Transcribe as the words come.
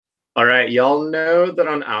All right, y'all know that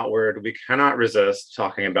on Outward, we cannot resist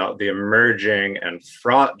talking about the emerging and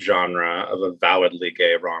fraught genre of avowedly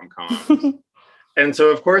gay rom-coms. And so,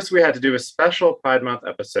 of course, we had to do a special Pride Month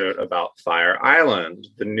episode about Fire Island,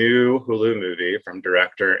 the new Hulu movie from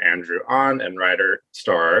director Andrew Ahn and writer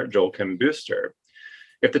star Joel Kim Booster.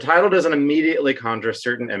 If the title doesn't immediately conjure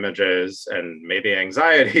certain images and maybe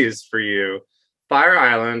anxieties for you, Fire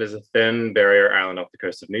Island is a thin barrier island off the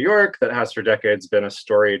coast of New York that has for decades been a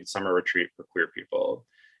storied summer retreat for queer people.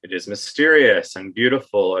 It is mysterious and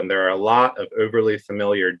beautiful, and there are a lot of overly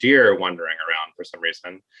familiar deer wandering around for some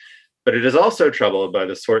reason. But it is also troubled by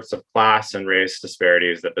the sorts of class and race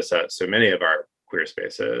disparities that beset so many of our queer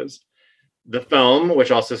spaces. The film,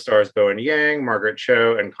 which also stars Bowen Yang, Margaret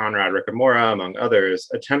Cho, and Conrad Ricamora, among others,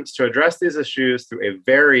 attempts to address these issues through a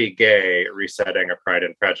very gay resetting of Pride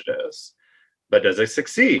and Prejudice. But does it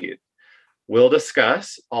succeed? We'll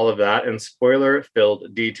discuss all of that in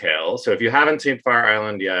spoiler-filled detail. So if you haven't seen Fire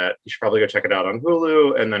Island yet, you should probably go check it out on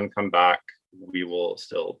Hulu and then come back. We will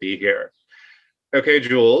still be here. Okay,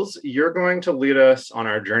 Jules, you're going to lead us on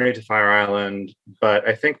our journey to Fire Island, but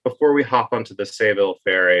I think before we hop onto the Sayville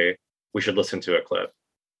ferry, we should listen to a clip.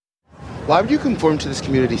 Why would you conform to this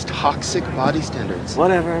community's toxic body standards?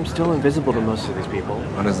 Whatever, I'm still invisible to most of these people.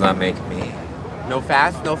 What does that make me? No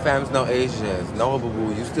fasts, no femmes, no Asians, no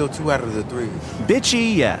boo-boo. You still 2 out of the 3.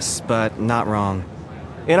 Bitchy, yes, but not wrong.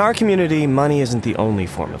 In our community, money isn't the only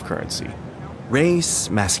form of currency. Race,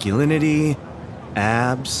 masculinity,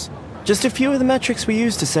 abs. Just a few of the metrics we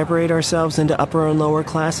use to separate ourselves into upper and lower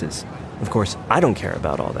classes. Of course, I don't care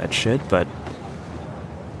about all that shit, but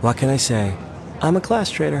what can I say? I'm a class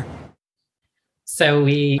trader. So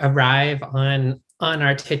we arrive on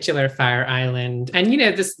our titular Fire Island. And,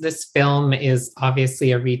 this film is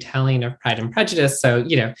obviously a retelling of Pride and Prejudice. So,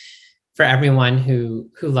 for everyone who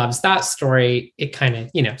loves that story, it kind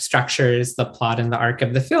of, structures the plot and the arc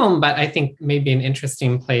of the film. But I think maybe an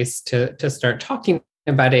interesting place to start talking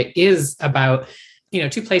about it is about, 2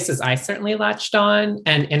 places I certainly latched on.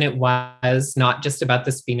 And it was not just about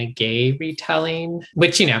this being a gay retelling,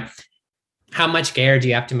 which, how much gayer do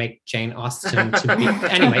you have to make Jane Austen to be?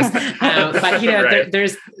 Anyways, but right.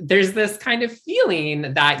 there's this kind of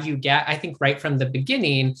feeling that you get, I think, right from the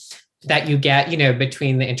beginning, that you get,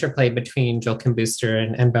 between the interplay between Joel Kim Booster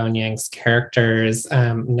and Bowen Yang's characters,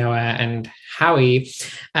 Noah and Howie,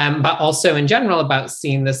 but also in general about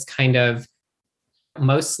seeing this kind of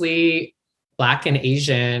mostly Black and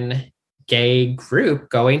Asian gay group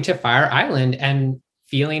going to Fire Island and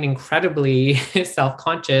feeling incredibly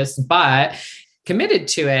self-conscious, but committed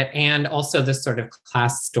to it. And also this sort of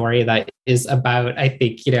class story that is about, I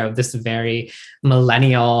think, this very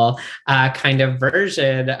millennial kind of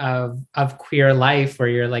version of queer life where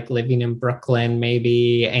you're like living in Brooklyn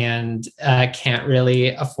maybe and can't really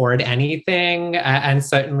afford anything. And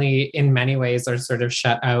certainly in many ways are sort of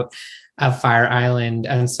shut out of Fire Island.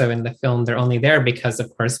 And so in the film, they're only there because,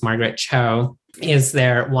 of course, Margaret Cho is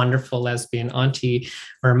their wonderful lesbian auntie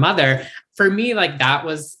or mother. For me, like that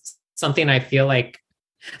was something I feel like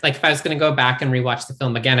if I was going to go back and rewatch the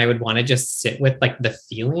film again, I would want to just sit with like the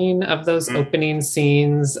feeling of those opening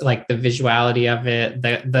scenes, like the visuality of it,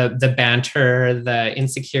 the banter, the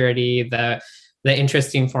insecurity, the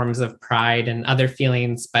interesting forms of pride and other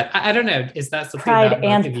feelings. But I don't know, is that something Pride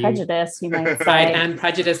and Prejudice, you might say. Pride and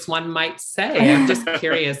Prejudice, one might say. I'm just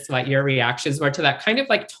curious what your reactions were to that kind of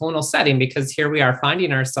like tonal setting, because here we are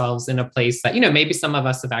finding ourselves in a place that, maybe some of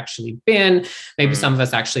us have actually been, maybe some of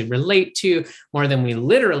us actually relate to more than we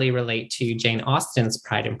literally relate to Jane Austen's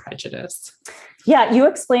Pride and Prejudice. Yeah, you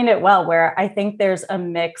explained it well, where I think there's a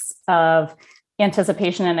mix of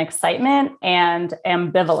anticipation and excitement and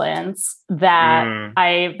ambivalence that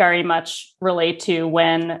I very much relate to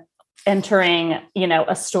when entering,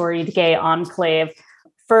 a storied gay enclave.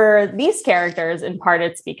 For these characters, in part,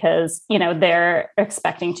 it's because, they're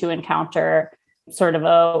expecting to encounter sort of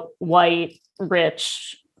a white,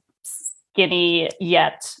 rich, skinny,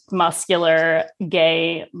 yet muscular,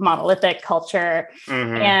 gay, monolithic culture.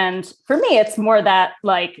 And for me, it's more that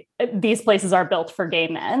like these places are built for gay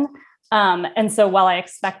men. And so while I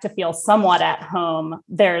expect to feel somewhat at home,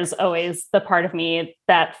 there's always the part of me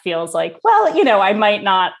that feels like, well, I might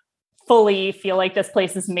not fully feel like this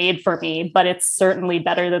place is made for me, but it's certainly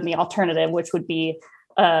better than the alternative, which would be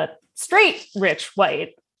a straight, rich,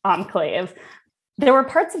 white enclave. There were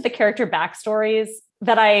parts of the character backstories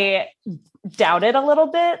that I doubted a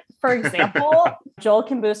little bit. For example, Joel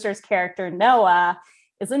Kim Booster's character, Noah,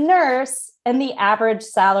 is a nurse, and the average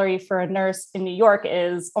salary for a nurse in New York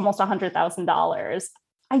is almost $100,000.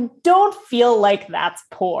 I don't feel like that's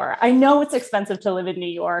poor. I know it's expensive to live in New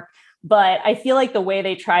York, But I feel like the way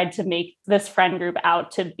they tried to make this friend group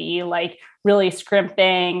out to be like really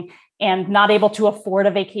scrimping and not able to afford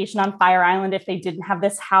a vacation on Fire Island if they didn't have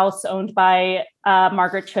this house owned by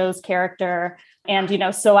Margaret Cho's character, and, you know,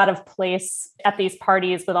 so out of place at these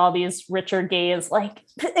parties with all these richer gays. Like,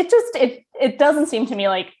 it doesn't seem to me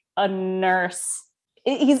like a nurse.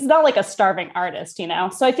 He's not like a starving artist, you know?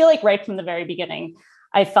 So I feel like right from the very beginning,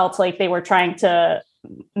 I felt like they were trying to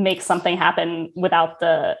make something happen without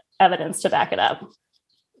the evidence to back it up.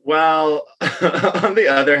 Well, on the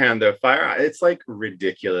other hand, though, it's like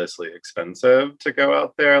ridiculously expensive to go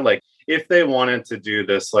out there. Like, if they wanted to do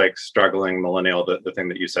this like struggling millennial, the thing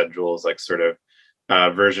that you said, Jules, like sort of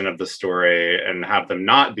version of the story, and have them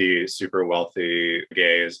not be super wealthy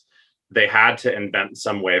gays, they had to invent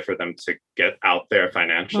some way for them to get out there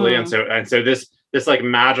financially. And so this like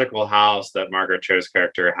magical house that Margaret Cho's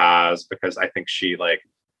character has, because I think she like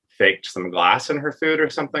faked some glass in her food or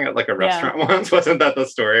something at like a restaurant once. Wasn't that the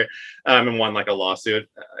story? And won like a lawsuit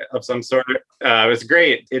of some sort. It was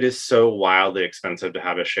great. It is so wildly expensive to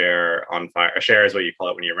have a share on fire. A share is what you call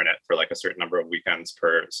it when you rent it for like a certain number of weekends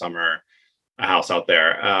per summer, a house out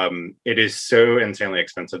there. It is so insanely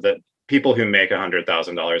expensive that people who make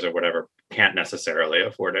 $100,000 or whatever can't necessarily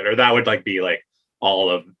afford it, or that would like be like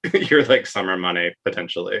all of your like summer money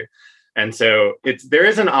potentially. And so there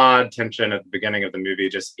is an odd tension at the beginning of the movie,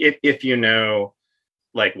 just if you know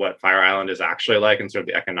like what Fire Island is actually like and sort of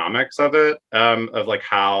the economics of it, of like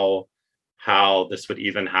how this would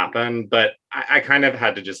even happen. But I kind of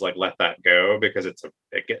had to just like let that go, because it's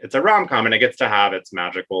a rom-com and it gets to have its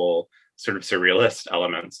magical sort of surrealist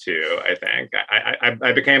elements too. I think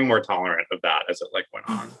I became more tolerant of that as it like went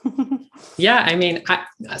on. Yeah, I mean,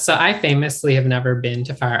 I famously have never been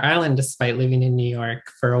to Fire Island despite living in New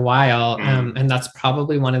York for a while, and that's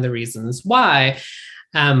probably one of the reasons why.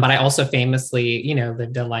 But I also famously, you know,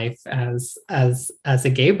 lived a life as a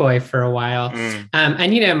gay boy for a while,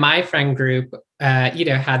 and you know, my friend group, you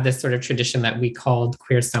know, had this sort of tradition that we called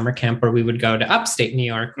queer summer camp, where we would go to upstate New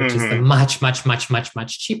York, which is the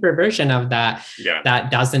much cheaper version of that.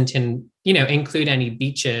 That doesn't include any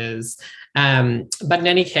beaches. But in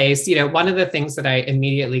any case, you know, one of the things that I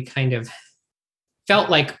immediately kind of felt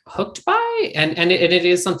like hooked by, and it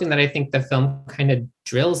is something that I think the film kind of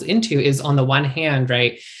drills into, is on the one hand,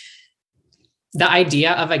 right, the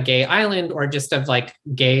idea of a gay island, or just of like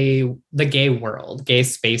the gay world, gay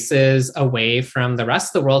spaces away from the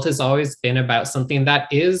rest of the world, has always been about something that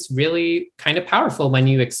is really kind of powerful when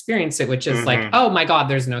you experience it, which is like, oh my God,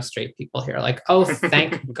 there's no straight people here. Like, oh,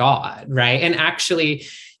 thank God. Right. And actually,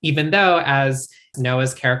 even though, as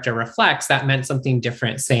Noah's character reflects, that meant something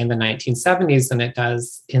different, say in the 1970s than it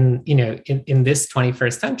does in this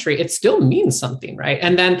 21st century, it still means something. Right.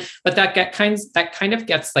 And then, but that kind of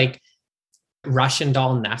gets like Russian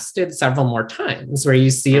doll nested several more times, where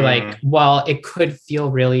you see like, well, it could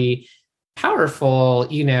feel really powerful,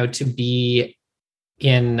 you know, to be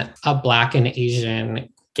in a Black and Asian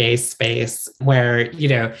gay space where, you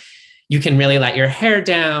know, you can really let your hair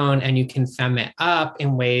down and you can femme it up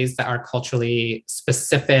in ways that are culturally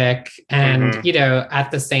specific. And, you know,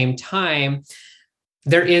 at the same time,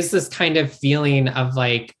 there is this kind of feeling of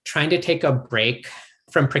like trying to take a break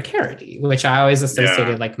from precarity, which I always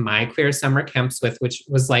associated like my queer summer camps with, which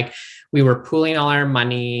was like, we were pooling all our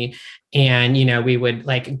money and, you know, we would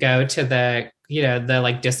like go to the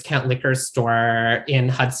like discount liquor store in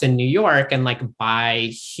Hudson, New York, and like buy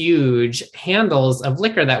huge handles of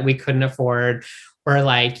liquor that we couldn't afford, or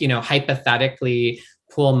like, you know, hypothetically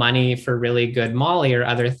pool money for really good Molly or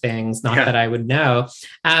other things, not that I would know.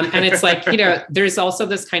 And it's like, you know, there's also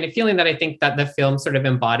this kind of feeling that I think that the film sort of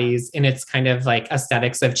embodies in its kind of like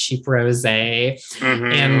aesthetics of cheap rosé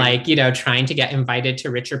and like, you know, trying to get invited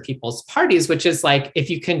to richer people's parties, which is like, if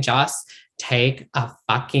you can just take a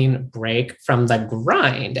fucking break from the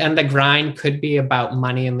grind. And the grind could be about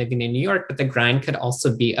money and living in New York, but the grind could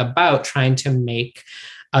also be about trying to make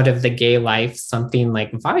out of the gay life something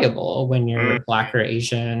like viable when you're Black or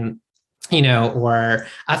Asian, you know, or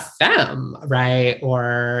a femme, right?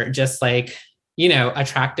 Or just like, you know,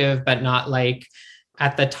 attractive, but not like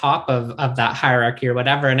at the top of that hierarchy or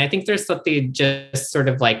whatever. And I think there's something just sort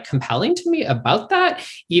of like compelling to me about that,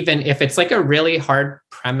 even if it's like a really hard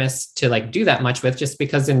premise to like do that much with, just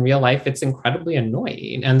because in real life it's incredibly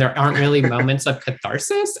annoying and there aren't really moments of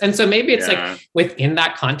catharsis. And so maybe it's like within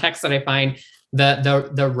that context that I find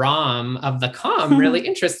the rom of the com really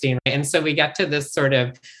interesting. Right? And so we get to this sort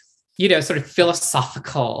of, you know, sort of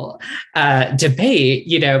philosophical debate,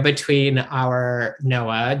 you know, between our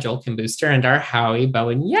Noah, Joel Kim Booster, and our Howie,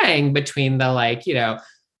 Bowen Yang, between the like, you know,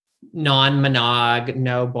 non-monog,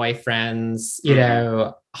 no boyfriends, you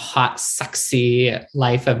know, hot, sexy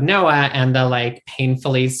life of Noah and the like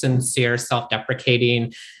painfully sincere,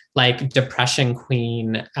 self-deprecating, like depression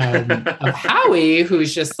queen of Howie,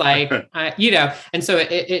 who's just like, and so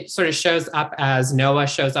it sort of shows up as Noah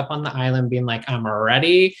shows up on the island being like, I'm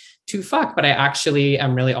ready to fuck, but I actually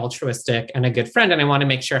am really altruistic and a good friend. And I want to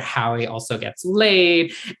make sure Howie also gets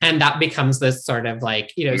laid. And that becomes this sort of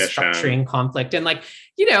like, structuring conflict. And like,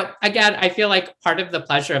 again, I feel like part of the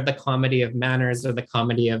pleasure of the comedy of manners or the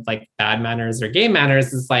comedy of like bad manners or gay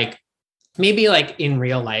manners is like, maybe like in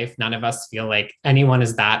real life, none of us feel like anyone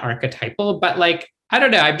is that archetypal, but like, I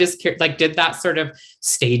don't know. I'm just curious, like, did that sort of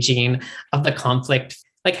staging of the conflict,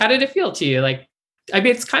 like, how did it feel to you? Like, I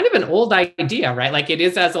mean, it's kind of an old idea, right? Like it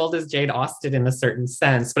is as old as Jane Austen in a certain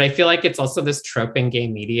sense, but I feel like it's also this trope in gay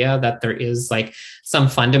media that there is like some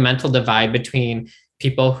fundamental divide between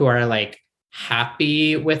people who are like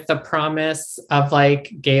happy with the promise of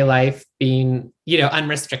like gay life being,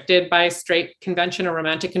 unrestricted by straight convention or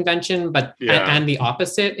romantic convention, but and the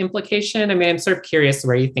opposite implication. I mean, I'm sort of curious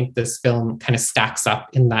where you think this film kind of stacks up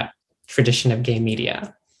in that tradition of gay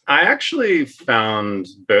media. I actually found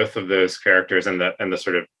both of those characters and the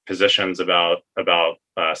sort of positions about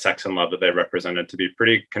sex and love that they represented to be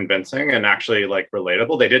pretty convincing and actually like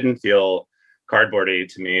relatable. They didn't feel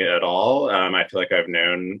cardboardy to me at all. I feel like I've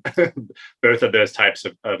known both of those types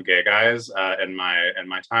of gay guys in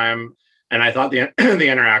my time, and I thought the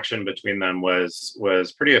interaction between them was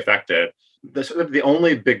pretty effective. The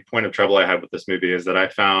only big point of trouble I had with this movie is that I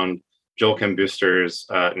found Joel Kim Booster's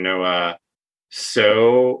Noah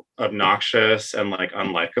so obnoxious and like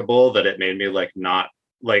unlikable that it made me like not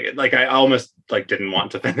like I almost like didn't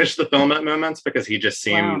want to finish the film at moments because he just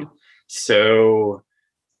seemed so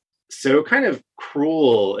kind of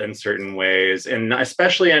cruel in certain ways, and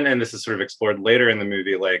especially and this is sort of explored later in the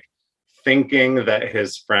movie, like thinking that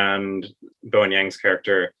his friend Bowen Yang's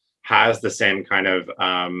character has the same kind of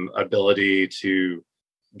ability to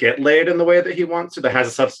get laid in the way that he wants to, that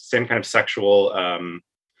has the same kind of sexual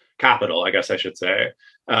capital, I guess I should say.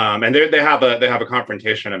 And they have a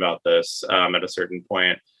confrontation about this at a certain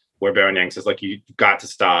point where Bowen Yang says, like, you've got to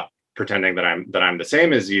stop pretending that I'm the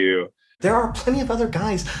same as you. There are plenty of other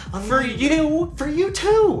guys. For you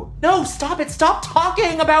too. No, stop it. Stop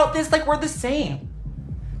talking about this like we're the same.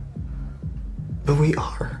 But we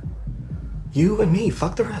are. You and me,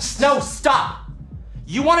 fuck the rest. No, stop.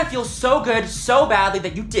 You want to feel so good so badly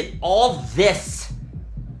that you did all this.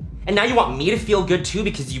 And now you want me to feel good too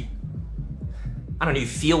because you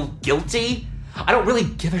feel guilty? I don't really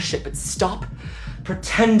give a shit, but stop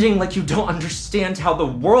pretending like you don't understand how the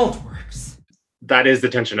world works. That is the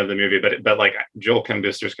tension of the movie, but like Joel Kim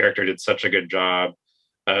Booster's character did such a good job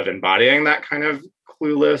of embodying that kind of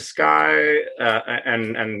clueless guy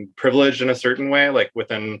and privileged in a certain way, like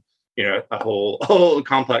within a whole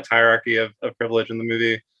complex hierarchy of privilege in the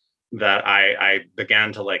movie, that I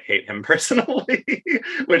began to like hate him personally,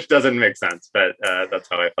 which doesn't make sense, but that's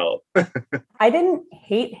how I felt. I didn't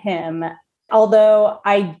hate him, although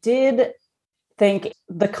I did think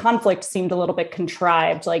the conflict seemed a little bit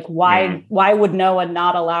contrived. Like why would Noah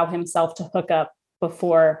not allow himself to hook up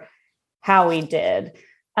before Howie did?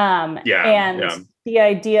 The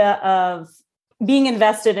idea of being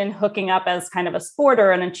invested in hooking up as kind of a sport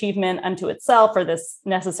or an achievement unto itself, or this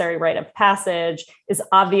necessary rite of passage, is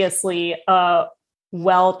obviously a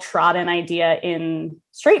well-trodden idea in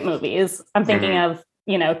straight movies. I'm thinking of,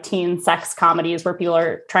 teen sex comedies where people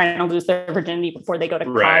are trying to lose their virginity before they go to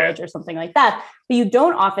college or something like that. But you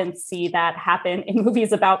don't often see that happen in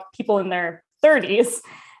movies about people in their 30s.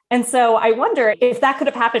 And so I wonder if that could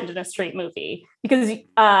have happened in a straight movie, because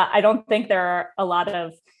I don't think there are a lot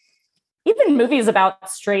of even movies about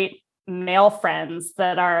straight male friends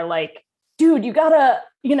that are like, dude, you gotta,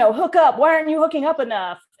 hook up. Why aren't you hooking up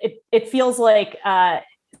enough? It feels like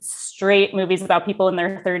straight movies about people in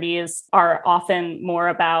their 30s are often more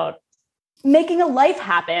about making a life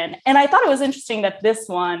happen. And I thought it was interesting that this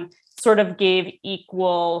one sort of gave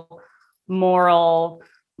equal moral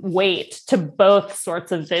weight to both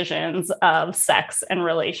sorts of visions of sex and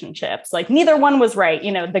relationships. Like neither one was right.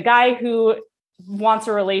 The guy who wants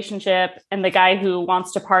a relationship and the guy who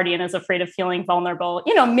wants to party and is afraid of feeling vulnerable,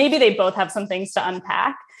 maybe they both have some things to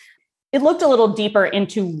unpack. It looked a little deeper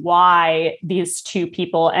into why these two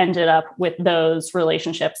people ended up with those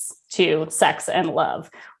relationships to sex and love,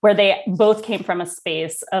 where they both came from a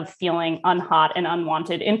space of feeling unhot and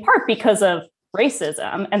unwanted, in part because of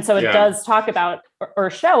racism. And so it does talk about or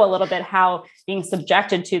show a little bit how being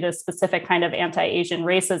subjected to this specific kind of anti-Asian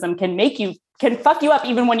racism can fuck you up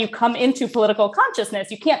even when you come into political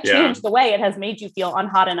consciousness. You can't change the way it has made you feel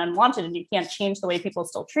unhot and unwanted, and you can't change the way people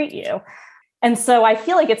still treat you. And so I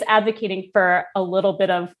feel like it's advocating for a little bit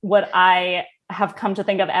of what I have come to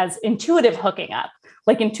think of as intuitive hooking up,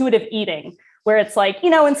 like intuitive eating, where it's like,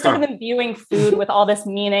 instead of imbuing food with all this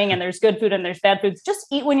meaning and there's good food and there's bad foods, just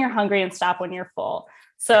eat when you're hungry and stop when you're full.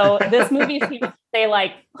 So this movie seems to say,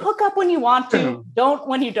 like, hook up when you want to, don't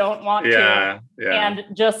when you don't want to, and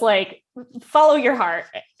just like follow your heart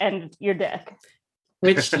and your dick.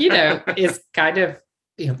 Which, is kind of,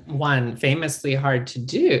 one, famously hard to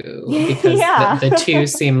do because the two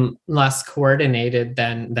seem less coordinated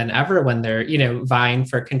than ever when they're, vying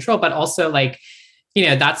for control. But also, like,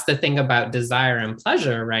 that's the thing about desire and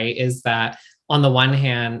pleasure, right? Is that on the one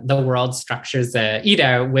hand, the world structures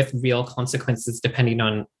it, with real consequences depending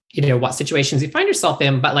on, what situations you find yourself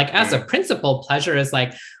in. But like, as a principle, pleasure is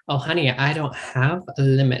like, oh, honey, I don't have a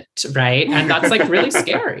limit, right? And that's like really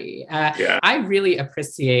scary. I really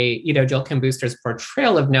appreciate, Joel Kim Booster's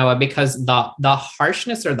portrayal of Noah because the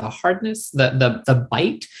harshness or the hardness, the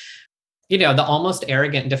bite, the almost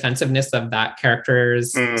arrogant defensiveness of that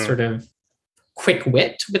character's sort of quick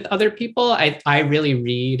wit with other people, I really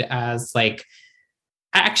read as like,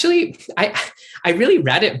 I really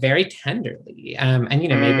read it very tenderly. And,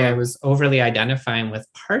 maybe I was overly identifying with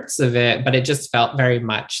parts of it, but it just felt very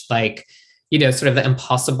much like, sort of the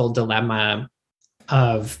impossible dilemma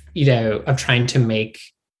of trying to make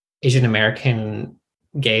Asian American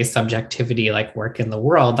gay subjectivity like work in the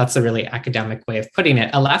world. That's a really academic way of putting it.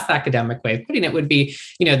 A less academic way of putting it would be,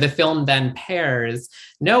 the film then pairs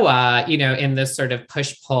Noah, in this sort of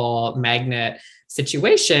push-pull magnet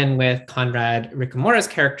situation with Conrad Ricamora's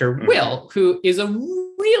character, Will, who is a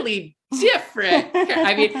really different,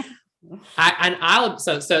 I mean,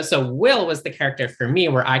 so Will was the character for me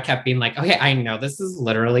where I kept being like, okay, I know this is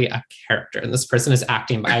literally a character and this person is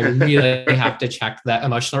acting, but I really have to check the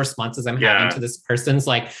emotional responses I'm having to this person's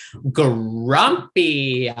like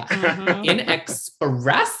grumpy,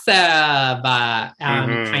 inexpressive,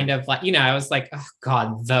 kind of like, I was like, oh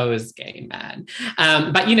God, those gay men.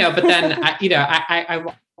 But then,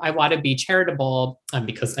 I want to be charitable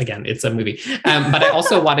because, again, it's a movie. But I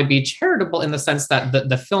also want to be charitable in the sense that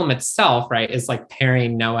the film itself, right, is like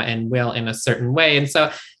pairing Noah and Will in a certain way. And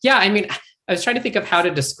so, I was trying to think of how to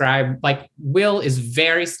describe, like, Will is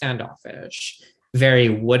very standoffish, very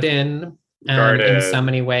wooden in so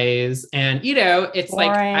many ways. And, it's boring.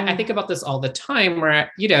 Like, I think about this all the time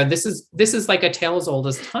where, this is like a tale as old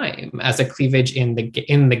as time as a cleavage in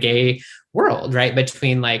the gay world, right?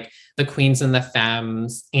 Between like the queens and the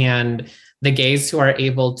femmes and the gays who are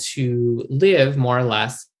able to live more or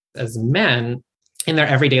less as men in their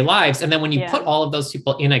everyday lives. And then when you put all of those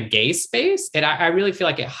people in a gay space, I really feel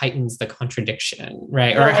like it heightens the contradiction,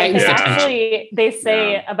 right? Or it heightens the tension. Actually, they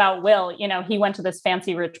say about Will, he went to this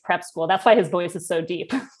fancy rich prep school. That's why his voice is so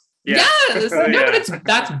deep. But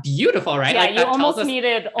that's beautiful, right? Yeah, like, you almost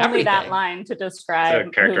needed only that line to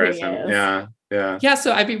describe who he is. Yeah.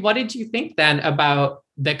 So, I mean, what did you think then about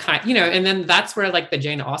the kind, and then that's where like the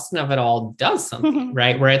Jane Austen of it all does something,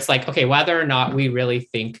 right? Where it's like, okay, whether or not we really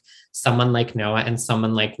think someone like Noah and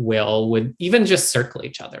someone like Will would even just circle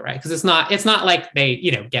each other, right? Because it's not like they,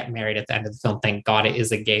 get married at the end of the film. Thank God it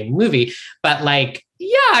is a gay movie. But like,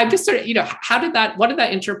 I'm just sort of, what did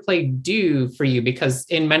that interplay do for you? Because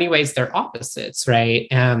in many ways they're opposites, right?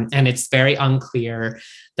 And it's very unclear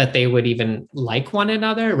that they would even like one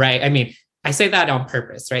another, right? I mean, I say that on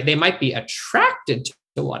purpose, right? They might be attracted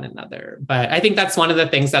to one another, but I think that's one of the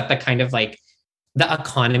things that the kind of like the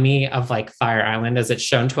economy of like Fire Island, as it's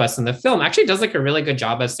shown to us in the film, actually does like a really good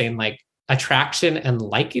job of saying like attraction and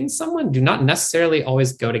liking someone do not necessarily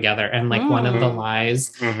always go together. And like one of the lies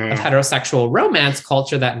of heterosexual romance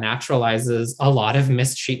culture that naturalizes a lot of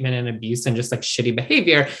mistreatment and abuse and just like shitty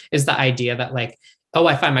behavior is the idea that like, oh,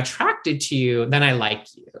 if I'm attracted to you, then I like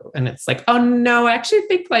you. And it's like, oh no, I actually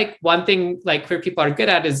think like one thing like queer people are good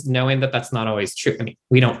at is knowing that that's not always true. I mean,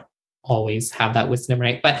 we don't always have that wisdom,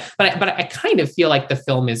 right? But I kind of feel like the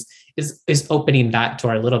film is opening that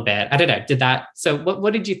door a little bit. I don't know. So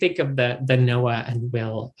what did you think of the Noah and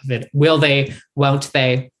Will of it? Will they, won't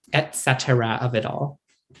they, etc. of it all?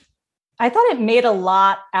 I thought it made a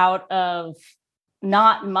lot out of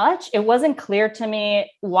not much. It wasn't clear to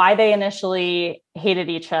me why they initially hated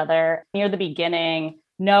each other. Near the beginning,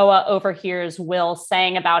 Noah overhears Will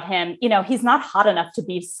saying about him, he's not hot enough to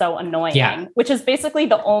be so annoying, which is basically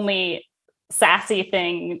the only sassy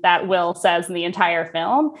thing that Will says in the entire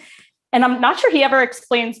film. And I'm not sure he ever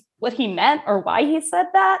explains what he meant or why he said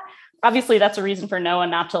that. Obviously, that's a reason for Noah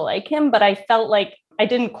not to like him, but I felt like I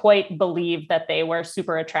didn't quite believe that they were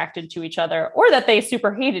super attracted to each other or that they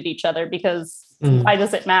super hated each other because why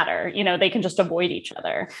does it matter? They can just avoid each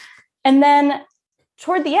other. And then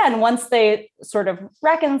toward the end, once they sort of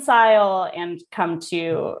reconcile and come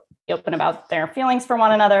to open about their feelings for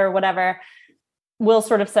one another or whatever, Will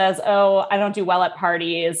sort of says, oh, I don't do well at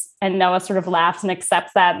parties. And Noah sort of laughs and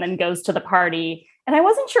accepts that and then goes to the party. And I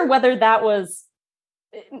wasn't sure whether that was,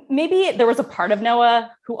 maybe there was a part of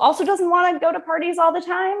Noah who also doesn't want to go to parties all the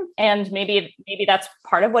time. And maybe that's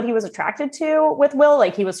part of what he was attracted to with Will.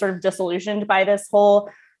 Like he was sort of disillusioned by this whole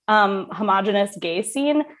homogenous gay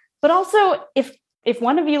scene. But also if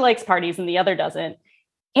one of you likes parties and the other doesn't,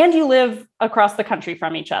 and you live across the country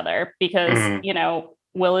from each other because, you know,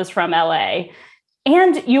 Will is from LA,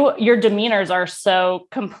 and your demeanors are so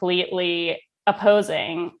completely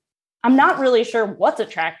opposing, I'm not really sure what's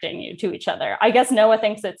attracting you to each other. I guess Noah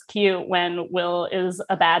thinks it's cute when Will is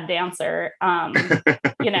a bad dancer,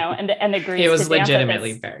 you know, and agrees. It was to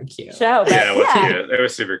legitimately very cute. Show, but, yeah, it was cute. It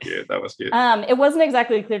was super cute. That was cute. It wasn't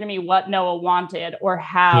exactly clear to me what Noah wanted or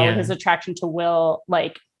how his attraction to Will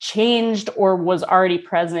like changed or was already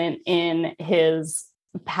present in his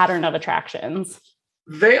pattern of attractions.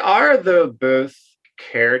 They are, though, both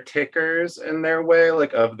caretakers in their way,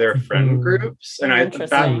 like of their friend groups,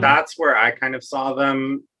 and that's where I kind of saw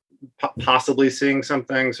them possibly seeing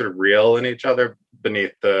something sort of real in each other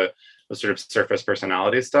beneath the sort of surface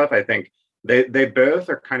personality stuff. I think they both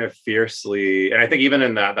are kind of fiercely, and I think even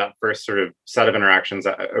in that first sort of set of interactions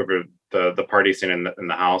over the party scene in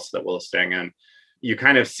the house that Will is staying in, you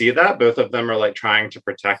kind of see that both of them are like trying to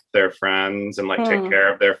protect their friends and like take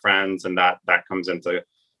care of their friends, and that comes into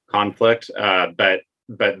conflict.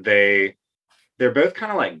 But they're both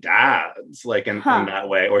kind of like dads, like in that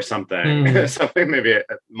way, or something, something maybe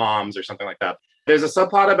moms or something like that. There's a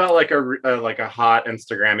subplot about like a hot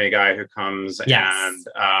Instagrammy guy who comes and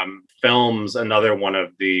films another one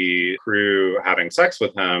of the crew having sex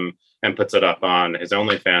with him and puts it up on his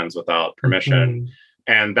OnlyFans without permission.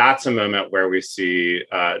 And that's a moment where we see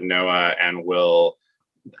Noah and Will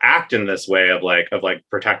act in this way of like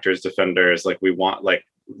protectors, defenders, like we want like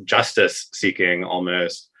justice seeking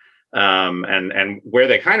almost, and where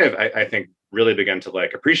they kind of I think really begin to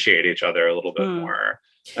like appreciate each other a little bit more.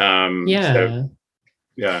 Well,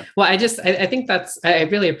 I think I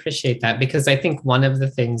really appreciate that, because I think one of the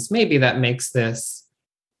things maybe that makes this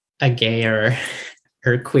a gayer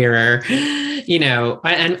or queerer, you know,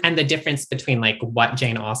 and the difference between like what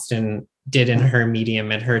Jane Austen did in her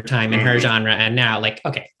medium at her time in her genre and now, like,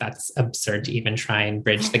 okay, that's absurd to even try and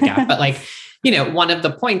bridge the gap, but like, you know, one of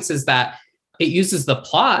the points is that it uses the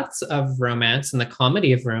plots of romance and the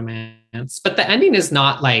comedy of romance, but the ending is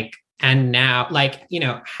not like, and now, like, you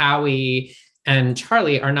know, Howie and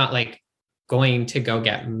Charlie are not like going to go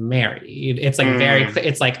get married. It's like very clear.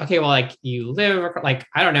 It's like, okay, well, like you live, like,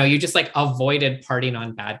 I don't know, you just like avoided partying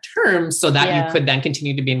on bad terms so that you could then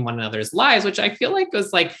continue to be in one another's lives, which I feel like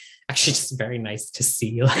was like actually just very nice to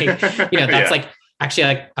see. Like, you know, that's like actually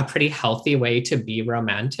like a pretty healthy way to be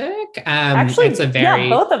romantic. Actually, it's a very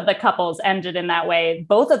both of the couples ended in that way.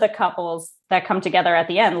 Both of the couples that come together at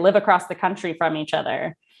the end live across the country from each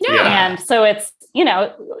other. And so it's, you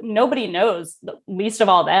know, nobody knows, least of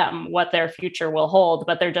all them, what their future will hold,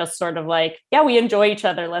 but they're just sort of like, yeah, we enjoy each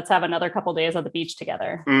other. Let's have another couple days at the beach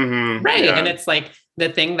together. Right. And it's like the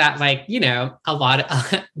thing that, like, you know, a lot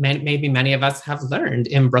of maybe many of us have learned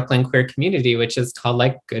in Brooklyn queer community, which is called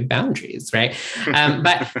like good boundaries. Right.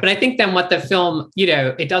 But I think then what the film, you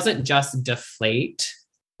know, it doesn't just deflate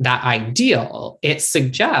that ideal. It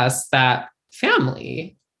suggests that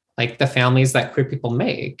family, like the families that queer people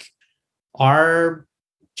make, are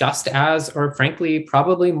just as, or frankly,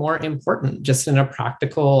 probably more important, just in a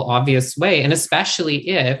practical, obvious way. And especially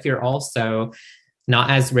if you're also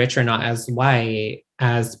not as rich or not as white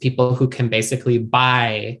as people who can basically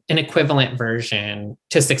buy an equivalent version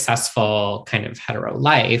to successful kind of hetero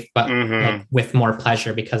life, but like with more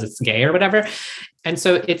pleasure because it's gay or whatever. And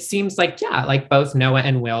so it seems like, yeah, like both Noah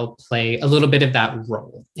and Will play a little bit of that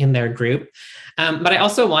role in their group. But I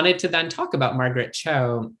also wanted to then talk about Margaret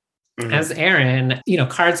Cho as Erin. You know,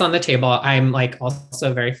 cards on the table. I'm like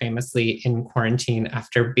also very famously in quarantine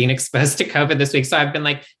after being exposed to COVID this week. So I've been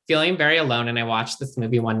like feeling very alone. And I watched this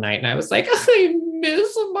movie one night and I was like, I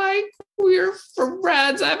miss my queer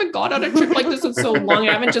friends. I haven't gone on a trip like this in so long.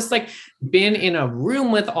 I haven't just like been in a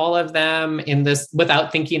room with all of them in this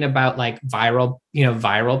without thinking about like viral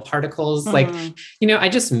particles. Like, you know, I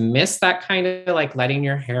just miss that kind of like letting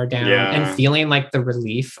your hair down and feeling like the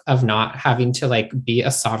relief of not having to like be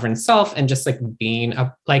a sovereign self and just like being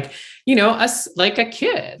a, like, you know, us like a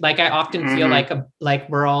kid. Like I often feel like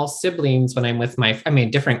we're all siblings when I'm with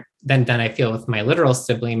different than I feel with my literal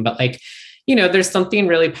sibling, but like, there's something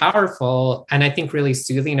really powerful and I think really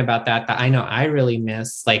soothing about that I know I really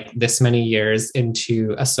miss like this many years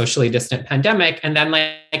into a socially distant pandemic. And then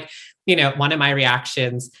like, one of my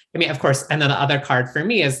reactions, I mean, of course, and then the other card for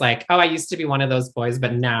me is like, oh, I used to be one of those boys,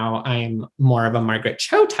 but now I'm more of a Margaret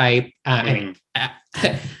Cho type.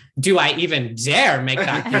 Do I even dare make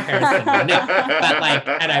that comparison? No, but like,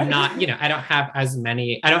 and I'm not, I don't have as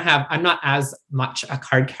many, I'm not as much a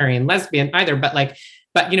card carrying lesbian either, but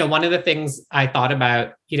one of the things I thought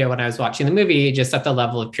about, when I was watching the movie, just at the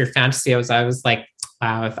level of pure fantasy, I was like,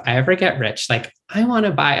 wow, if I ever get rich, like I want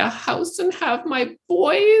to buy a house and have my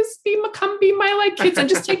boys come be my like kids and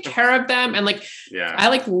just take care of them. And like, I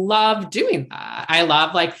like love doing that. I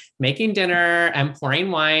love like making dinner and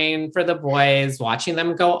pouring wine for the boys, watching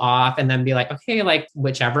them go off and then be like, okay, like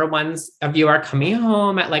whichever ones of you are coming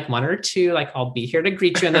home at like 1 or 2, like I'll be here to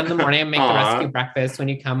greet you. And then in the morning I make the rest of you breakfast when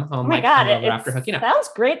you come home. Oh my God, after hooking up. Sounds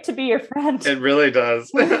great to be your friend. It really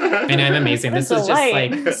does. I know, I'm amazing. This is just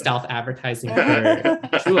like stealth advertising for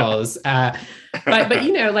Jules. But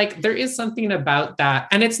like there is something about that.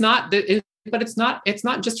 And it's not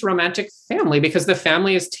just a romantic family because the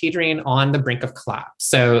family is teetering on the brink of collapse.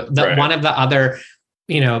 So one of the other,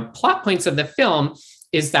 plot points of the film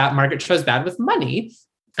is that Margaret Cho's bad with money.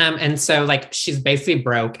 And so like, she's basically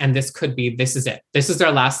broke and this is it. This is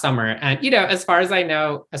their last summer. And, as far as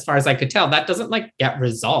I could tell, that doesn't like get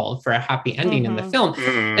resolved for a happy ending in the film.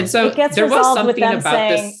 And so there was something about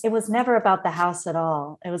this. It was never about the house at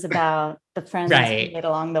all. It was about the friends we made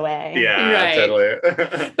along the way. Yeah,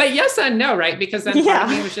 totally. But yes and no, right? Because then part of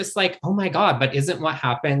me was just like, oh my God, but isn't what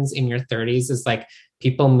happens in your 30s is like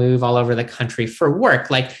people move all over the country for work.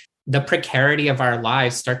 Like the precarity of our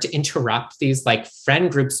lives start to interrupt these like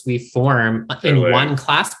friend groups we form in one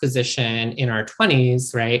class position in our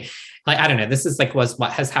 20s, right? Like, I don't know, this is like was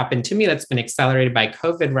what has happened to me that's been accelerated by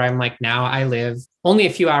COVID, where I'm like, now I live only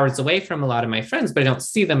a few hours away from a lot of my friends, but I don't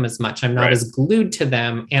see them as much. I'm not as glued to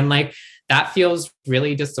them. And like, that feels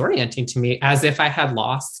really disorienting to me, as if I had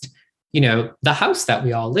lost, the house that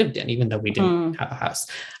we all lived in, even though we didn't have a house.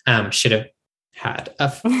 Should have had a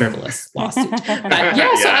frivolous lawsuit. But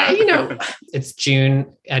so it's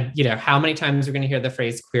June. How many times we're going to hear the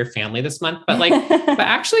phrase queer family this month? But like, but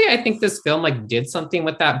actually, I think this film like did something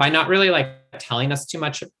with that by not really like telling us too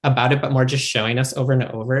much about it, but more just showing us over and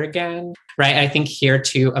over again. Right. I think here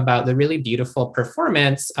too about the really beautiful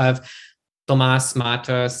performance of Tomas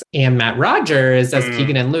Matos and Matt Rogers as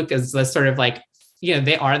Keegan and Luke as the sort of like,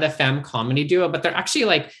 they are the femme comedy duo, but they're actually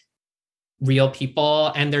like real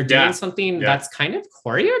people and they're doing something that's kind of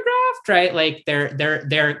choreographed, right? Like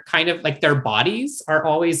they're kind of like their bodies are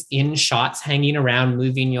always in shots hanging around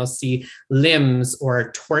moving. You'll see limbs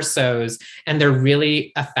or torsos and they're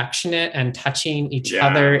really affectionate and touching each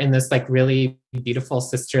other in this like really beautiful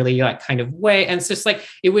sisterly like kind of way. And it's just like,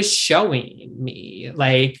 it was showing me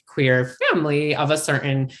like queer family of a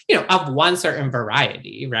certain, of one certain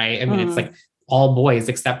variety, right? I mean, it's like all boys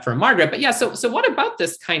except for Margaret, but so what about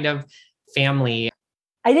this kind of family?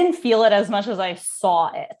 I didn't feel it as much as I saw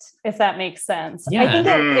it, if that makes sense. I think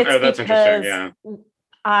it's because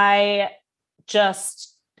I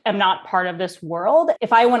just am not part of this world.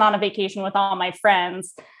 If I went on a vacation with all my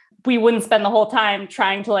friends, we wouldn't spend the whole time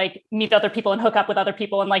trying to like meet other people and hook up with other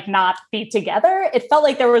people and like not be together. It felt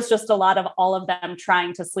like there was just a lot of all of them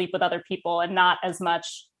trying to sleep with other people and not as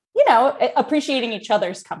much, appreciating each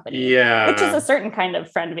other's company, which is a certain kind of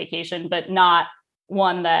friend vacation, but not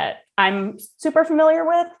one that I'm super familiar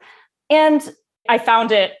with. And I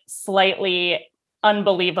found it slightly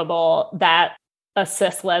unbelievable that a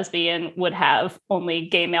cis lesbian would have only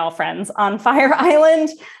gay male friends on Fire Island.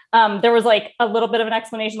 There was like a little bit of an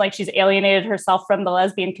explanation, like she's alienated herself from the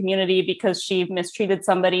lesbian community because she mistreated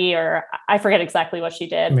somebody, or I forget exactly what she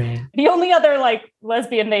did. Right. The only other like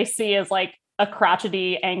lesbian they see is like a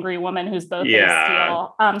crotchety, angry woman who's both in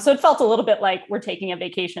steel. So it felt a little bit like we're taking a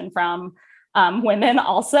vacation from women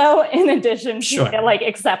also, in addition to like,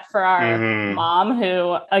 except for our mom,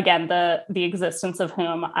 who again, the existence of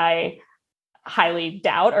whom I highly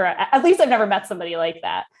doubt, or at least I've never met somebody like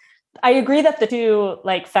that. I agree that the two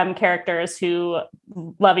like femme characters who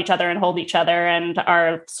love each other and hold each other and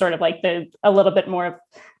are sort of like a little bit more of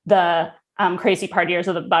the crazy partiers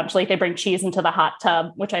of the bunch, like they bring cheese into the hot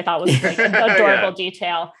tub, which I thought was like an adorable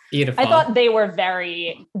detail. Beautiful. I thought they were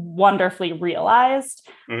very wonderfully realized.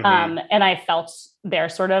 And I felt their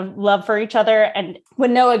sort of love for each other. And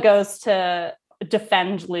when Noah goes to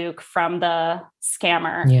defend Luke from the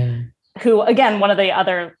scammer, who again, one of the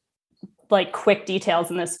other like quick details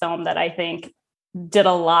in this film that I think did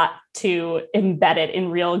a lot to embed it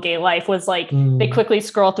in real gay life. Was like they quickly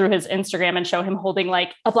scroll through his Instagram and show him holding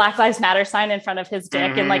like a Black Lives Matter sign in front of his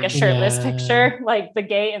dick and like a shirtless picture. Like the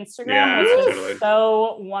gay Instagram was totally.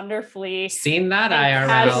 So wonderfully seen that IRL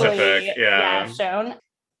casually shown.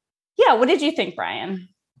 Yeah, what did you think, Bryan?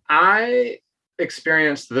 I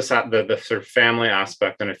experienced this the sort of family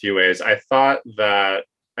aspect in a few ways. I thought that,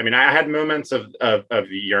 I mean, I had moments of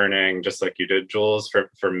yearning, just like you did, Jules,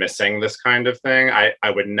 for missing this kind of thing. I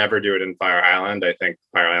would never do it in Fire Island. I think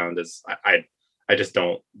Fire Island is, I just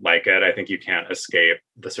don't like it. I think you can't escape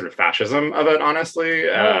the sort of fascism of it, honestly.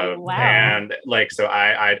 Wow. And like, so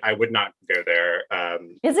I would not go there.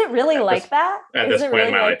 Is it really like that? At this point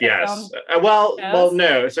in my life, yes. Well,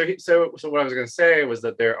 no. So what I was going to say was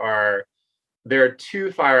that there are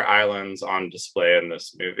 2 fire islands on display in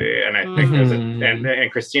this movie, and I think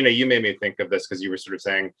and Christina, you made me think of this because you were sort of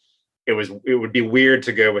saying it would be weird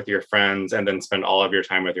to go with your friends and then spend all of your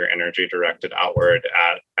time with your energy directed outward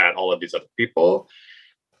at all of these other people.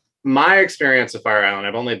 My experience of Fire Island,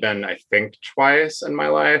 I've only been, I think, twice in my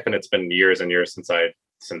life, and it's been years and years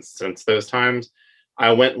since those times.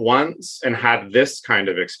 I went once and had this kind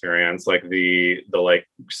of experience, like the like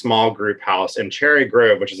small group house in Cherry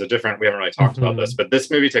Grove, which is a different, we haven't really talked about this, but this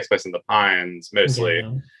movie takes place in the Pines mostly.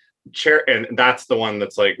 And that's the one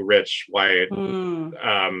that's like rich, white,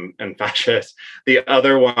 and fascist. The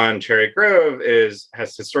other one, Cherry Grove,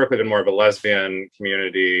 has historically been more of a lesbian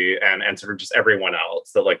community and sort of just everyone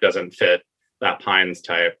else that like doesn't fit that Pines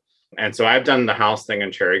type. And so I've done the house thing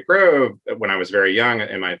in Cherry Grove when I was very young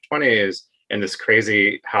in my 20s, in this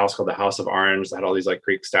crazy house called the House of Orange that had all these like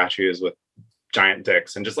Greek statues with giant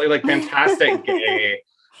dicks and just like fantastic gay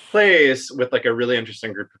place with like a really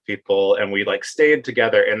interesting group of people. And we like stayed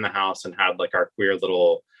together in the house and had like our queer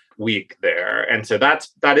little week there. And so that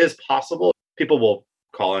is possible. People will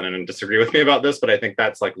call in and disagree with me about this, but I think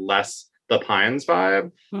that's like less the Pines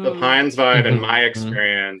vibe. The Pines vibe in my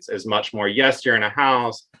experience is much more, yes, you're in a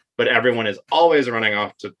house, but everyone is always running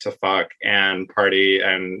off to fuck and party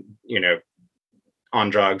and, you know, on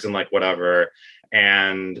drugs and like whatever.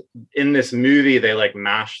 And in this movie, they like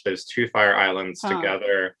mashed those 2 fire islands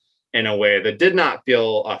together in a way that did not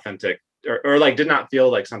feel authentic or like did not feel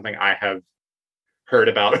like something I have heard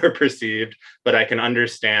about or perceived, but I can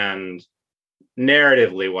understand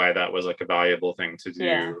narratively why that was like a valuable thing to do.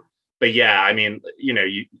 Yeah. But yeah, I mean, you know,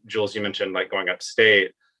 Jules, you mentioned like going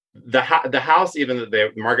upstate. The house, even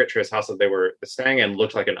that Margaret Cho's house that they were staying in,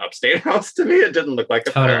 looked like an upstate house to me. It didn't look like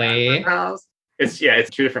a Fire Island house. It's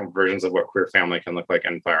 2 different versions of what queer family can look like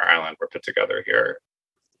in Fire Island were put together here.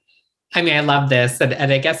 I mean, I love this. And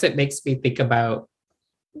I guess it makes me think about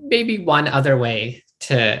maybe one other way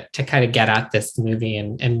to kind of get at this movie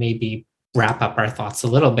and maybe wrap up our thoughts a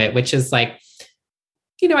little bit, which is like,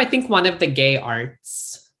 you know, I think one of the gay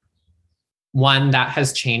arts, one that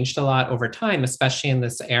has changed a lot over time, especially in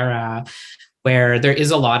this era where there is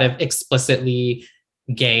a lot of explicitly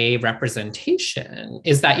gay representation,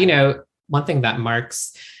 is that, you know, one thing that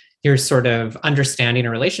marks your sort of understanding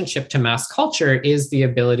or relationship to mass culture is the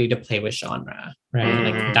ability to play with genre, right?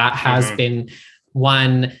 Like that has been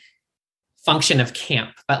one function of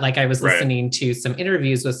camp. But like I was listening to some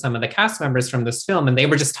interviews with some of the cast members from this film, and they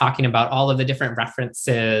were just talking about all of the different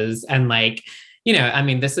references and like, you know, I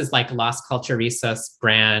mean, this is like Las Culturistas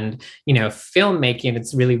brand, you know, filmmaking.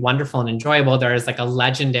 It's really wonderful and enjoyable. There is like a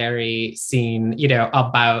legendary scene, you know,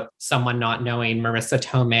 about someone not knowing Marissa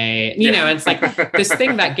Tomei, you know, it's like this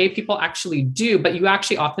thing that gay people actually do, but you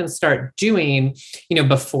actually often start doing, you know,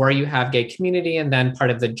 before you have gay community. And then part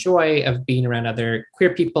of the joy of being around other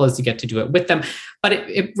queer people is you get to do it with them. But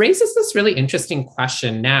it raises this really interesting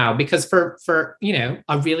question now, because for, you know,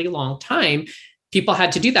 a really long time, people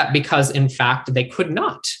had to do that because, in fact, they could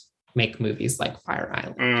not make movies like Fire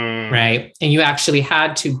Island, right? And you actually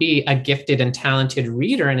had to be a gifted and talented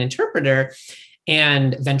reader and interpreter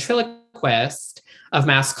and ventriloquist of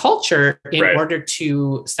mass culture in order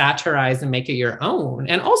to satirize and make it your own.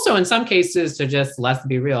 And also, in some cases, to just, let's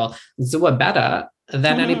be real, do it better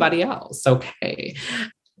than anybody else, okay?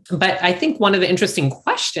 But I think one of the interesting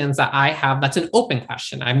questions that I have, that's an open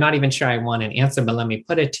question, I'm not even sure I want an answer, but let me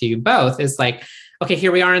put it to you both, is like, okay,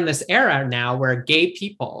 here we are in this era now where gay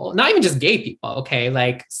people, not even just gay people, okay,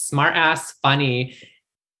 like smart ass, funny,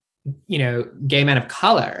 you know, gay men of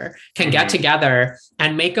color can get together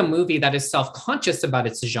and make a movie that is self-conscious about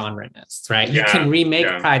its genre-ness, right? You can remake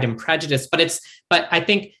Pride and Prejudice, but I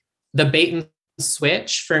think the bait and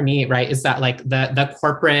switch for me, right, is that like the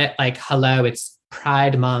corporate, like, hello, it's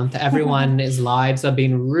Pride Month, everyone's lives are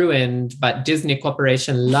being ruined, but Disney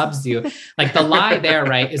Corporation loves you. Like the lie there,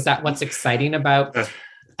 right, is that what's exciting about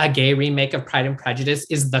a gay remake of Pride and Prejudice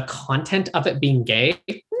is the content of it being gay.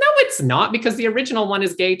 No, it's not, because the original one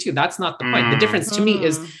is gay too. That's not the point. The difference to me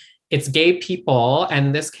is it's gay people, and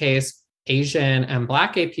in this case, Asian and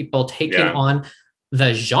Black gay people taking on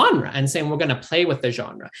the genre and saying, we're going to play with the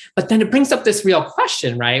genre. But then it brings up this real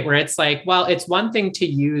question, right? Where it's like, well, it's one thing to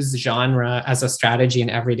use genre as a strategy in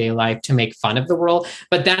everyday life to make fun of the world.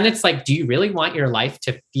 But then it's like, do you really want your life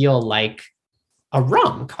to feel like a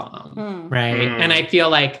rom-com, right? And I feel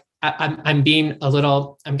like I'm being a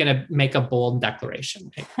little, I'm going to make a bold declaration.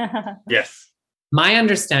 Right? Yes. My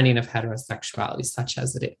understanding of heterosexuality, such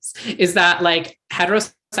as it is that like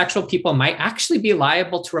heterosexual people might actually be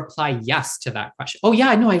liable to reply yes to that question. Oh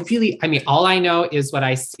yeah, no, I mean, all I know is what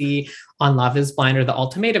I see on Love is Blind or The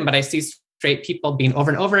Ultimatum, but I see straight people being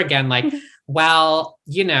over and over again, like, well,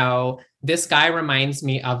 you know, this guy reminds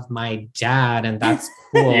me of my dad and that's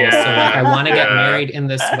cool. So like, I want to get married in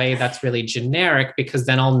this way that's really generic because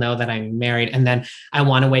then I'll know that I'm married. And then I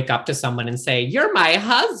want to wake up to someone and say, you're my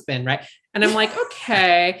husband, right? And I'm like,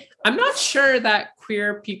 okay, I'm not sure that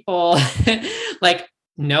queer people like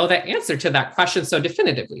know the answer to that question so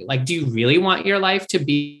definitively. Like, do you really want your life to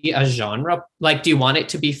be a genre? Like, do you want it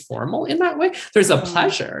to be formal in that way? There's a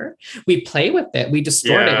pleasure. We play with it. We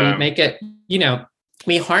distort it. We make it, you know,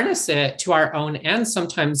 we harness it to our own ends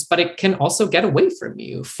sometimes, but it can also get away from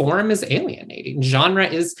you. Form is alienating. Genre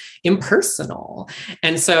is impersonal.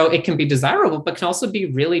 And so it can be desirable, but can also be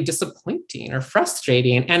really disappointing or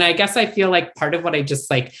frustrating. And I guess I feel like part of what I just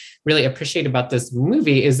like really appreciate about this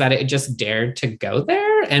movie is that it just dared to go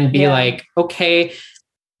there and be like, okay,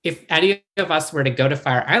 if any of us were to go to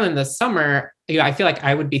Fire Island this summer, you know, I feel like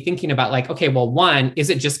I would be thinking about like, okay, well, one, is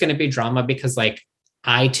it just going to be drama because like,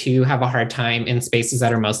 I too have a hard time in spaces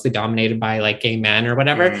that are mostly dominated by like gay men or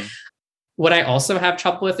whatever. Would I also have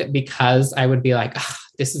trouble with it because I would be like,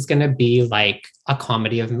 this is going to be like a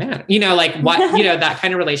comedy of men, you know, like what, you know, that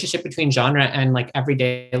kind of relationship between genre and like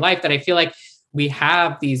everyday life that I feel like we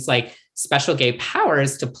have these like special gay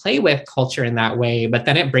powers to play with culture in that way. But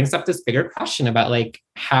then it brings up this bigger question about like,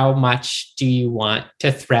 how much do you want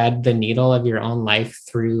to thread the needle of your own life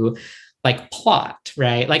through like plot,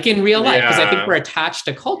 right? Like in real life, because I think we're attached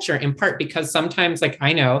to culture in part because sometimes like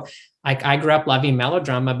I know, like I grew up loving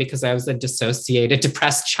melodrama because I was a dissociated,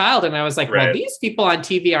 depressed child. And I was like, well, these people on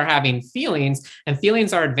TV are having feelings and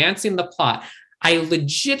feelings are advancing the plot. I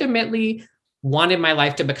legitimately wanted my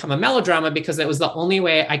life to become a melodrama because it was the only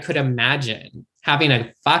way I could imagine having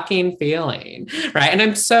a fucking feeling, right? And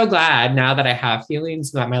I'm so glad now that I have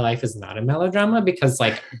feelings that my life is not a melodrama because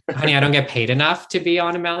like, honey, I don't get paid enough to be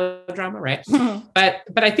on a melodrama, right?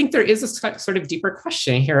 But I think there is a sort of deeper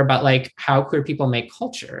question here about like how queer people make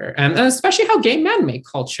culture and especially how gay men make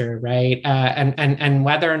culture, right? And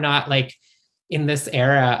whether or not like in this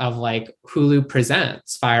era of like Hulu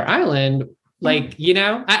presents Fire Island, like, you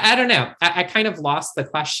know, I don't know. I kind of lost the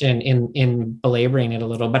question in belaboring it a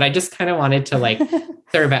little, but I just kind of wanted to like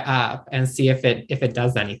serve it up and see if it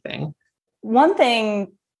does anything. One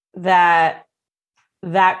thing that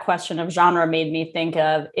question of genre made me think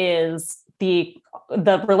of is the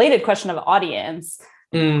related question of audience.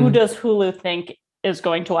 Who does Hulu think is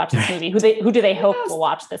going to watch this movie? Who do they hope will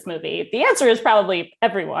watch this movie? The answer is probably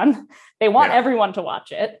everyone. They want everyone to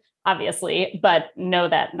watch it, obviously, but know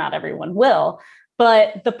that not everyone will.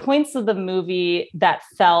 But the points of the movie that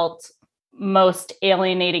felt most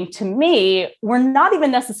alienating to me were not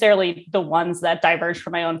even necessarily the ones that diverged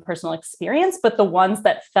from my own personal experience, but the ones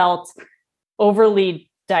that felt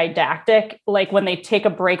overly didactic, like when they take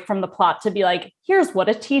a break from the plot to be like, here's what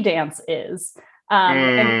a tea dance is.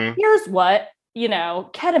 And here's what, you know,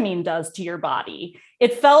 ketamine does to your body.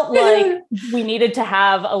 It felt like we needed to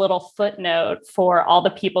have a little footnote for all the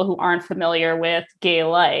people who aren't familiar with gay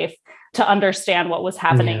life to understand what was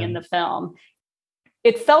happening in the film.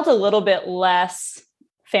 It felt a little bit less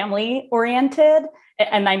family oriented.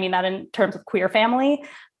 And I mean that in terms of queer family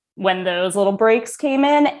when those little breaks came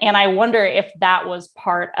in. And I wonder if that was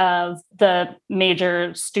part of the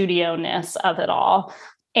major studio-ness of it all.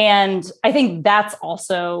 And I think that's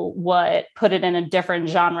also what put it in a different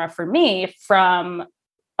genre for me from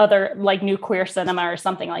other like new queer cinema or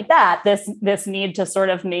something like that. This need to sort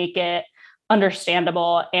of make it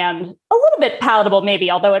understandable and a little bit palatable, maybe,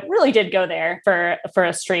 although it really did go there for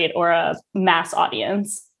a straight or a mass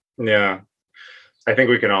audience. Yeah. I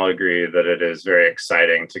think we can all agree that it is very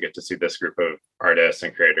exciting to get to see this group of artists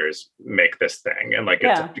and creators make this thing and like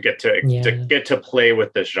to get to play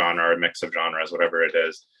with this genre or mix of genres, whatever it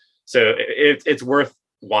is. So it's worth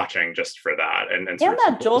watching just for that. And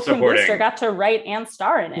that Joel Kim Booster got to write and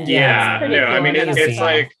star in it. Yeah, no, cool. I mean, it's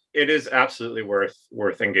like, it is absolutely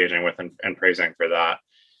worth engaging with and praising for that.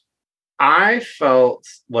 I felt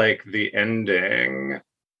like the ending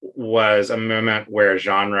was a moment where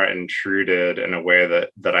genre intruded in a way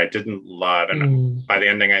that I didn't love. And by the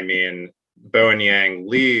ending, I mean Bowen Yang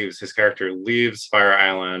his character leaves Fire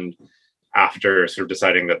Island after sort of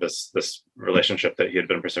deciding that this relationship that he had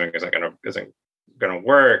been pursuing isn't gonna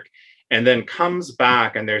work, and then comes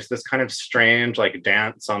back, and there's this kind of strange like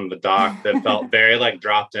dance on the dock that felt very like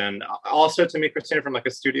dropped in. Also to me, Christina, from like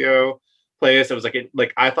a studio place, it was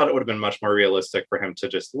like I thought it would have been much more realistic for him to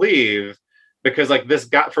just leave, because like this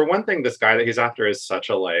guy, for one thing, this guy that he's after is such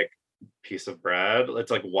a like piece of bread. It's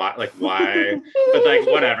like why but like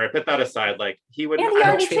whatever, put that aside. Like he would, and he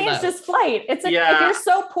already changed his flight. It's like, if you're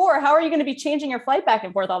so poor, how are you going to be changing your flight back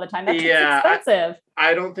and forth all the time? That's expensive.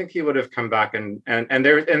 I don't think he would have come back, and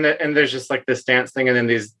there's just like this dance thing, and then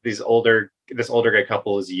this older gay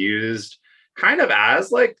couple is used kind of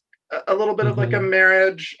as like a little bit of like a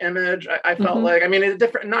marriage image. I felt like, I mean, it's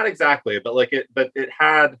different, not exactly, but it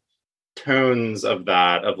had tones of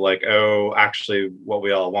that, of like, oh, actually what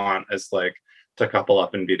we all want is like to couple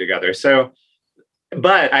up and be together. So,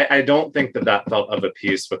 but I don't think that felt of a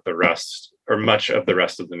piece with the rest, or much of the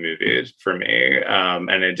rest of the movie for me.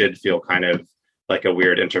 And it did feel kind of like a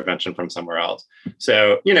weird intervention from somewhere else.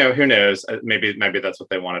 So, who knows? Maybe that's what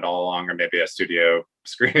they wanted all along, or maybe a studio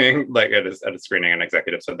screening, like at a screening, an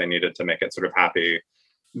executive said they needed to make it sort of happy.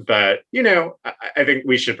 But, I think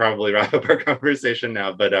we should probably wrap up our conversation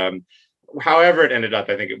now. But however it ended up,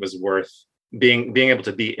 I think it was worth being able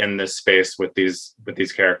to be in this space with these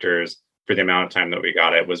characters for the amount of time that we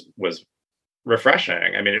got. It was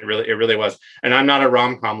refreshing. I mean, it really was. And I'm not a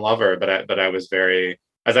rom-com lover, but I was very,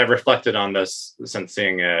 as I've reflected on this since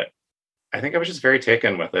seeing it, I think I was just very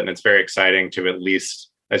taken with it. And it's very exciting to, at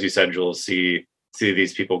least, as you said, Jules, see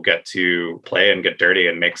these people get to play and get dirty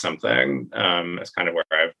and make something. It's kind of where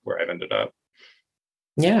I've ended up.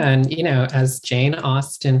 Yeah. And, as Jane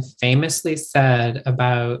Austen famously said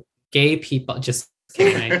about gay people, just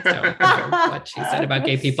kidding, I don't remember what she said about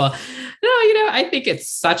gay people. No, I think it's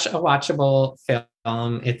such a watchable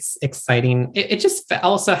film. It's exciting. It just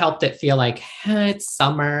also helped it feel like it's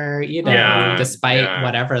summer, despite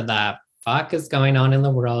whatever the fuck is going on in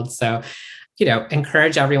the world. So,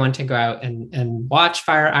 encourage everyone to go out and watch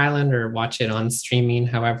Fire Island, or watch it on streaming,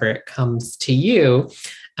 however it comes to you.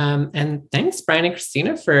 And thanks, Bryan and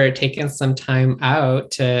Christina, for taking some time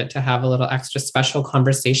out to have a little extra special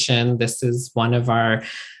conversation. This is one of our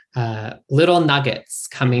little nuggets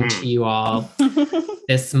coming to you all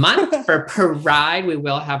this month. For Pride, we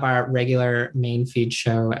will have our regular main feed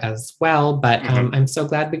show as well. But I'm so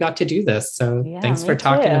glad we got to do this. So thanks for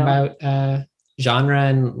talking about genre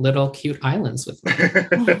and little cute islands with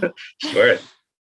me. Sure.